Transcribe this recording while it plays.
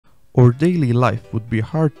Our daily life would be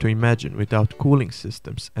hard to imagine without cooling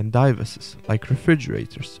systems and devices like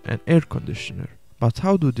refrigerators and air conditioner. But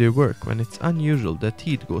how do they work when it's unusual that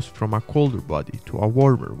heat goes from a colder body to a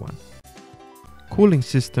warmer one? Cooling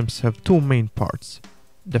systems have two main parts.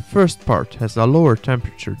 The first part has a lower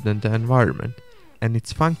temperature than the environment, and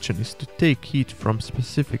its function is to take heat from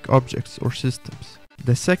specific objects or systems.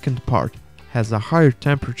 The second part has a higher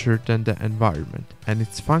temperature than the environment, and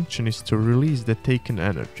its function is to release the taken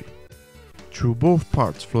energy. Through both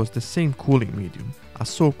parts flows the same cooling medium, a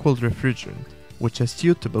so-called refrigerant, which has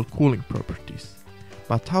suitable cooling properties.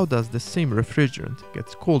 But how does the same refrigerant get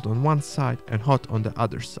cold on one side and hot on the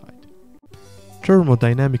other side?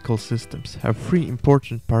 Thermodynamical systems have three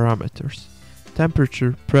important parameters: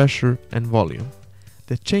 temperature, pressure, and volume.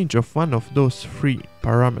 The change of one of those three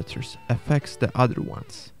parameters affects the other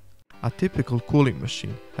ones. A typical cooling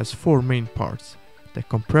machine has four main parts: the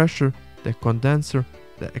compressor, the condenser,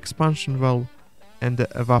 the expansion valve, and the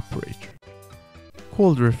evaporator.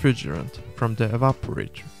 Cold refrigerant from the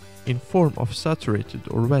evaporator, in form of saturated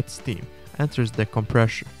or wet steam, enters the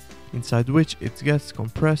compressor, inside which it gets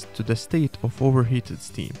compressed to the state of overheated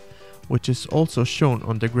steam, which is also shown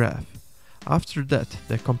on the graph. After that,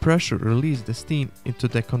 the compressor releases the steam into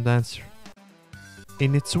the condenser.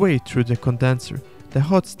 In its way through the condenser, the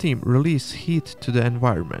hot steam releases heat to the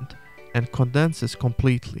environment and condenses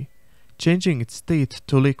completely, changing its state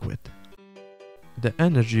to liquid. The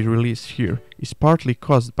energy release here is partly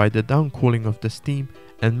caused by the downcooling of the steam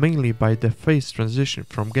and mainly by the phase transition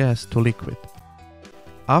from gas to liquid.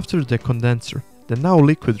 After the condenser, the now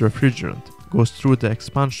liquid refrigerant goes through the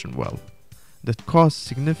expansion valve that causes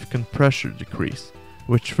significant pressure decrease,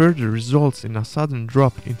 which further results in a sudden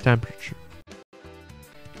drop in temperature.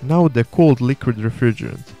 Now the cold liquid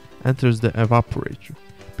refrigerant enters the evaporator.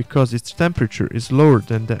 Because its temperature is lower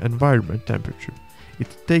than the environment temperature, it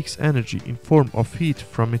takes energy in form of heat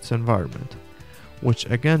from its environment, which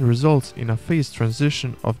again results in a phase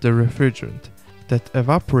transition of the refrigerant that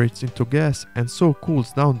evaporates into gas and so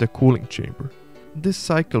cools down the cooling chamber. This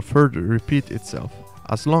cycle further repeats itself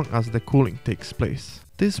as long as the cooling takes place.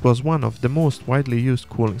 This was one of the most widely used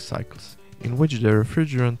cooling cycles, in which the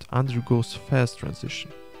refrigerant undergoes phase transition.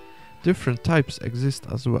 Different types exist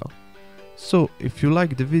as well. So, if you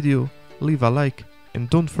like the video, leave a like and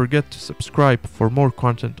don't forget to subscribe for more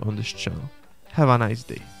content on this channel. Have a nice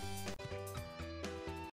day.